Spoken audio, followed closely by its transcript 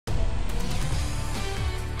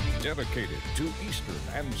dedicated to Eastern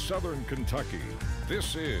and Southern Kentucky.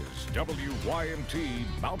 This is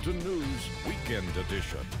WYMT Mountain News Weekend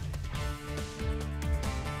Edition.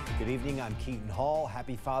 Good evening, I'm Keaton Hall.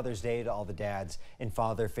 Happy Father's Day to all the dads and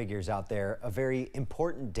father figures out there. A very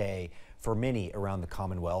important day for many around the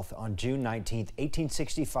Commonwealth. On June 19th,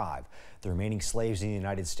 1865, the remaining slaves in the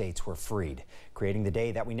United States were freed, creating the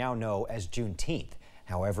day that we now know as Juneteenth.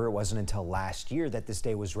 However, it wasn't until last year that this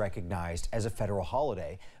day was recognized as a federal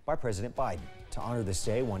holiday by President Biden. To honor this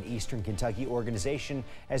day, one Eastern Kentucky organization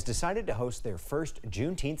has decided to host their first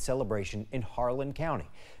Juneteenth celebration in Harlan County.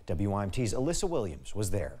 WYMT's Alyssa Williams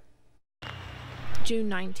was there. June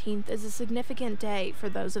 19th is a significant day for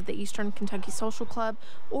those of the Eastern Kentucky Social Club,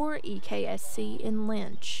 or EKSC, in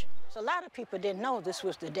Lynch. A lot of people didn't know this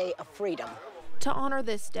was the day of freedom. To honor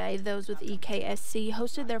this day, those with EKSC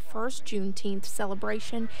hosted their first Juneteenth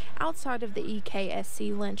celebration outside of the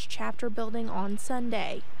EKSC Lynch chapter building on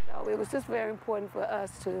Sunday. It was just very important for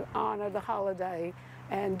us to honor the holiday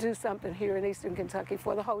and do something here in Eastern Kentucky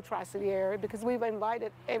for the whole Tri-City area, because we've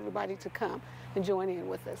invited everybody to come and join in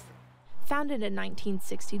with us. Founded in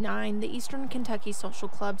 1969, the Eastern Kentucky Social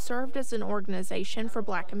Club served as an organization for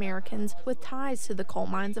Black Americans with ties to the coal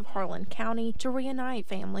mines of Harlan County to reunite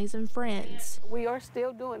families and friends. We are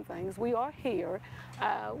still doing things. We are here.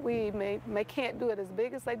 We can't do it as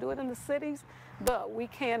big as they do it in the cities, but we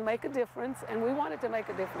can make a difference, and we wanted to make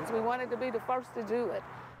a difference. We wanted to be the first to do it.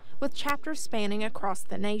 With chapters spanning across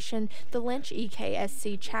the nation, the Lynch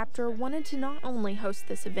EKSC chapter wanted to not only host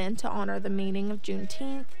this event to honor the meaning of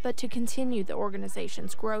Juneteenth, but to continue the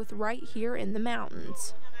organization's growth right here in the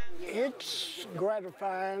mountains. It's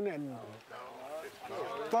gratifying and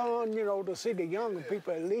fun, to see the younger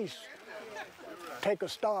people at least take a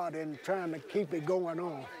start in trying to keep it going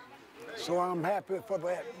on. So I'm happy for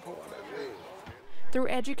that. Through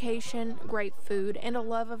education, great food, and a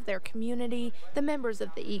love of their community, the members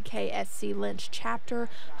of the EKSC Lynch chapter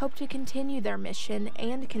hope to continue their mission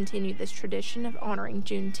and continue this tradition of honoring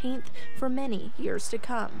Juneteenth for many years to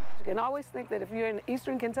come. You can always think that if you're in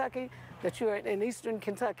Eastern Kentucky, that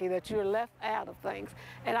you're left out of things.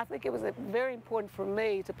 And I think it was very important for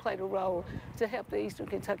me to play the role to help the Eastern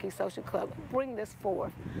Kentucky Social Club bring this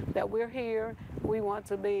forth, that we're here, we want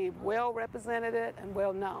to be well represented and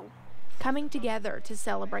well known. Coming together to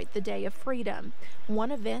celebrate the Day of Freedom,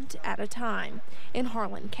 one event at a time. In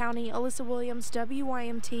Harlan County, Alyssa Williams,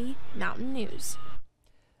 WYMT Mountain News.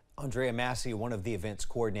 Andrea Massey, one of the event's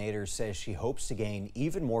coordinators, says she hopes to gain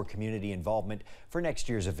even more community involvement for next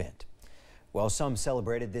year's event. Well, some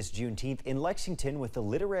celebrated this Juneteenth in Lexington with a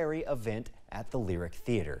literary event at the Lyric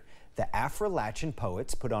Theater. The Appalachian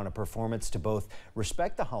poets put on a performance to both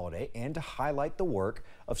respect the holiday and to highlight the work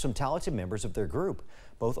of some talented members of their group,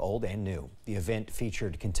 both old and new. The event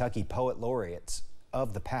featured Kentucky poet laureates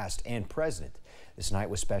of the past and present. This night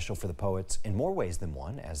was special for the poets in more ways than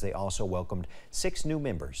one, as they also welcomed 6 new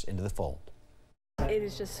members into the fold. It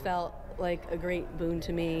has just felt like a great boon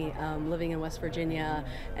to me, living in West Virginia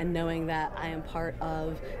and knowing that I am part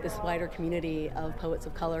of this wider community of poets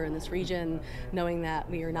of color in this region, knowing that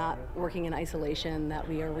we are not working in isolation, that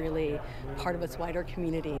we are really part of this wider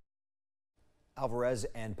community. Alvarez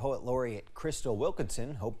and Poet Laureate Crystal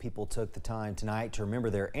Wilkinson hope people took the time tonight to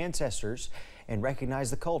remember their ancestors and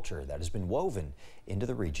recognize the culture that has been woven into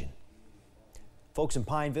the region. Folks in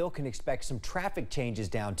Pineville can expect some traffic changes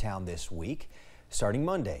downtown this week. Starting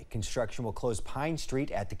Monday, construction will close Pine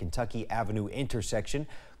Street at the Kentucky Avenue intersection,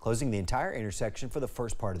 closing the entire intersection for the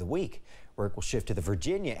first part of the week. Work will shift to the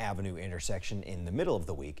Virginia Avenue intersection in the middle of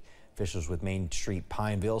the week. Officials with Main Street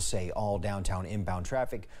Pineville say all downtown inbound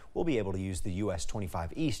traffic will be able to use the US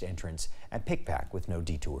 25 East entrance at Pickpack with no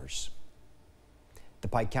detours. The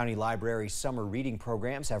Pike County Library's summer reading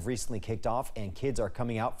programs have recently kicked off, and kids are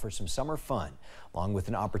coming out for some summer fun. Along with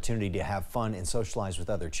an opportunity to have fun and socialize with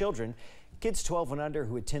other children, kids 12 and under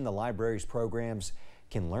who attend the library's programs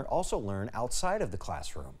can also learn outside of the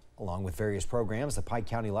classroom. Along with various programs, the Pike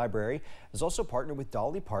County Library has also partnered with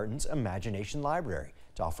Dolly Parton's Imagination Library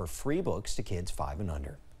to offer free books to kids 5 and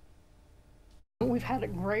under. We've had a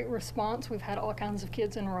great response. We've had all kinds of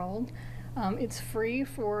kids enrolled. It's free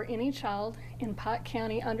for any child in Pike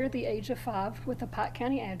County under the age of 5 with a Pike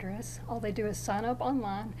County address. All they do is sign up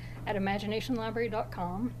online at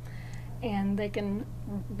imaginationlibrary.com, and they can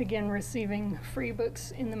begin receiving free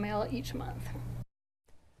books in the mail each month.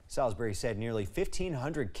 Salisbury said nearly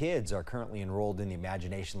 1,500 kids are currently enrolled in the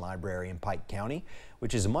Imagination Library in Pike County,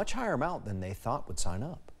 which is a much higher amount than they thought would sign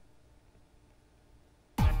up.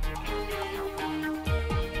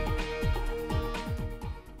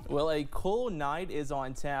 Well, a cool night is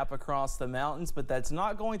on tap across the mountains, but that's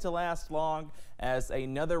not going to last long as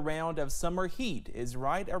another round of summer heat is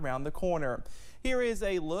right around the corner. Here is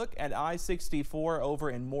a look at I-64 over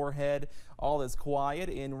in Moorhead. All is quiet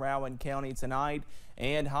in Rowan County tonight,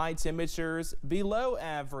 and high temperatures below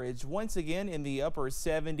average once again in the upper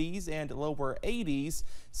 70s and lower 80s.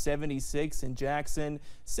 76 in Jackson,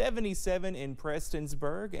 77 in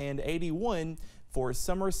Prestonsburg, and 81 for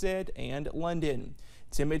Somerset and London.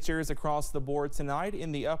 Temperatures across the board tonight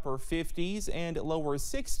in the upper 50s and lower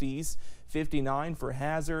 60s. 59 for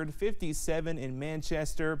Hazard, 57 in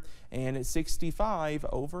Manchester, and 65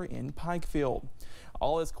 over in Pikeville.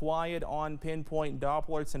 All is quiet on Pinpoint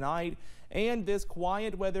Doppler tonight, and this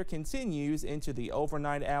quiet weather continues into the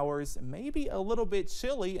overnight hours. Maybe a little bit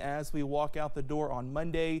chilly as we walk out the door on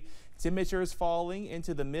Monday. Temperatures falling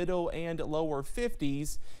into the middle and lower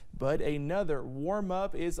 50s, but another warm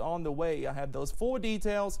up is on the way. I have those full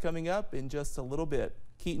details coming up in just a little bit.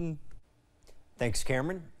 Keaton. Thanks,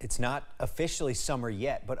 Cameron. It's not officially summer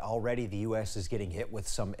yet, but already the U.S. is getting hit with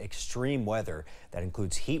some extreme weather. That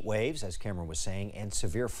includes heat waves, as Cameron was saying, and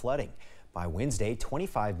severe flooding. By Wednesday,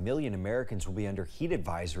 25 million Americans will be under heat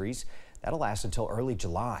advisories. That'll last until early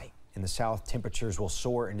July. In the south, temperatures will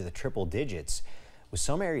soar into the triple digits, with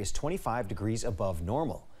some areas 25 degrees above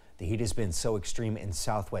normal. The heat has been so extreme in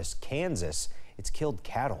southwest Kansas, it's killed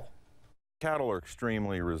cattle. Cattle are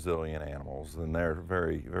extremely resilient animals, and they're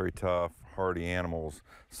very, very tough, hardy animals.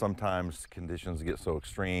 Sometimes conditions get so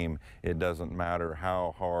extreme, it doesn't matter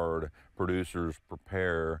how hard producers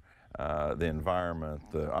prepare the environment,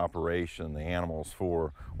 the operation, the animals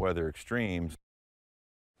for weather extremes.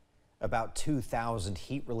 About 2,000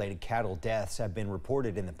 heat-related cattle deaths have been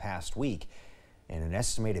reported in the past week, and an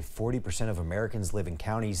estimated 40% of Americans live in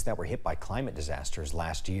counties that were hit by climate disasters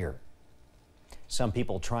last year. Some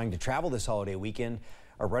people trying to travel this holiday weekend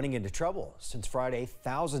are running into trouble. Since Friday,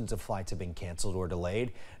 thousands of flights have been canceled or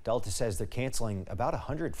delayed. Delta says they're canceling about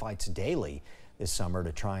 100 flights daily this summer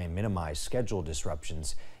to try and minimize schedule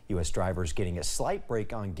disruptions. U.S. drivers getting a slight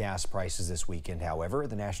break on gas prices this weekend. However,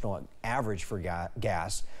 the national average for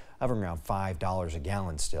gas hovering around $5 a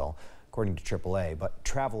gallon still, according to AAA. But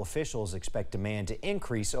travel officials expect demand to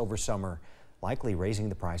increase over summer, likely raising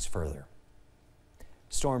the price further.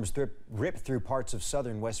 Storms ripped through parts of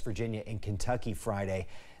southern West Virginia and Kentucky Friday,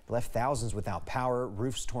 left thousands without power,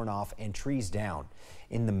 roofs torn off, and trees down.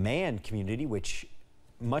 In the Man community, which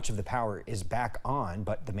much of the power is back on,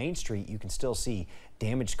 but the main street, you can still see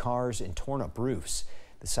damaged cars and torn up roofs.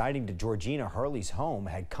 The siding to Georgina Hurley's home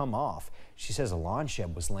had come off. She says a lawn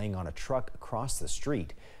shed was laying on a truck across the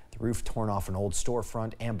street. The roof torn off an old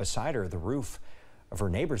storefront, and beside her, the roof of her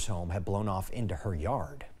neighbor's home had blown off into her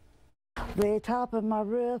yard. The top of my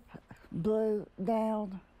roof blew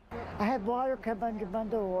down. I had water come under my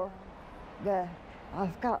door.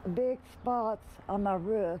 I've got big spots on my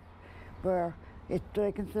roof where it's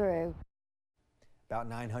breaking through. About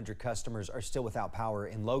 900 customers are still without power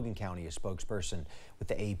in Logan County. A spokesperson with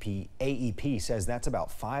the AEP says that's about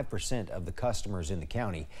 5% of the customers in the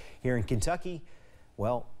county. Here in Kentucky,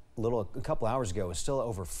 well, a couple hours ago, it was still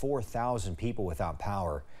over 4,000 people without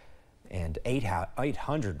power, and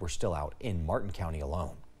 800 were still out in Martin County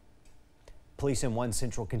alone. Police in one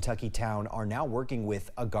central Kentucky town are now working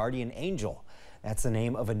with a guardian angel. That's the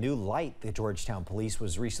name of a new light the Georgetown Police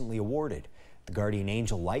was recently awarded. The guardian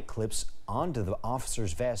angel light clips onto the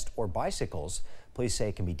officer's vest or bicycles. Police say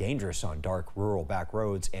it can be dangerous on dark rural back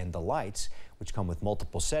roads, and the lights, which come with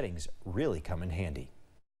multiple settings, really come in handy.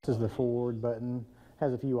 This is the forward button.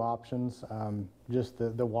 Has a few options, just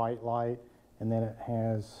the white light, and then it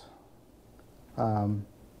has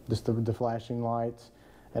just the flashing lights.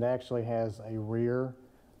 It actually has a rear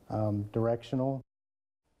directional.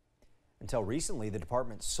 Until recently, the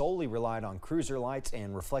department solely relied on cruiser lights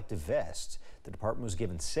and reflective vests. The department was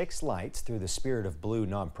given 6 lights through the Spirit of Blue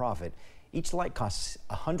nonprofit. Each light costs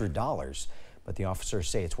 $100, but the officers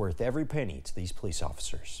say it's worth every penny to these police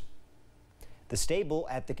officers. The stable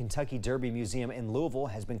at the Kentucky Derby Museum in Louisville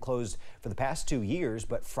has been closed for the past 2 years,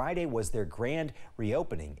 but Friday was their grand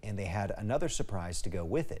reopening, and they had another surprise to go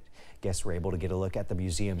with it. Guests were able to get a look at the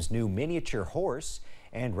museum's new miniature horse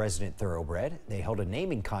and resident thoroughbred. They held a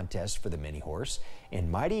naming contest for the mini horse, and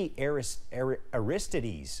Mighty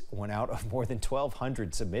Aristides won out of more than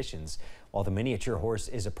 1,200 submissions. While the miniature horse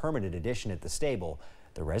is a permanent addition at the stable,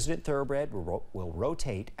 the resident thoroughbred will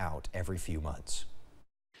rotate out every few months.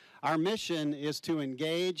 Our mission is to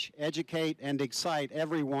engage, educate, and excite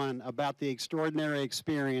everyone about the extraordinary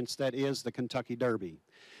experience that is the Kentucky Derby.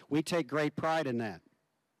 We take great pride in that.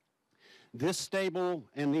 This stable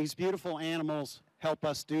and these beautiful animals help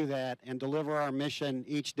us do that and deliver our mission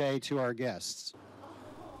each day to our guests.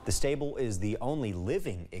 The stable is the only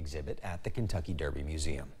living exhibit at the Kentucky Derby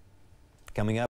Museum. Coming up.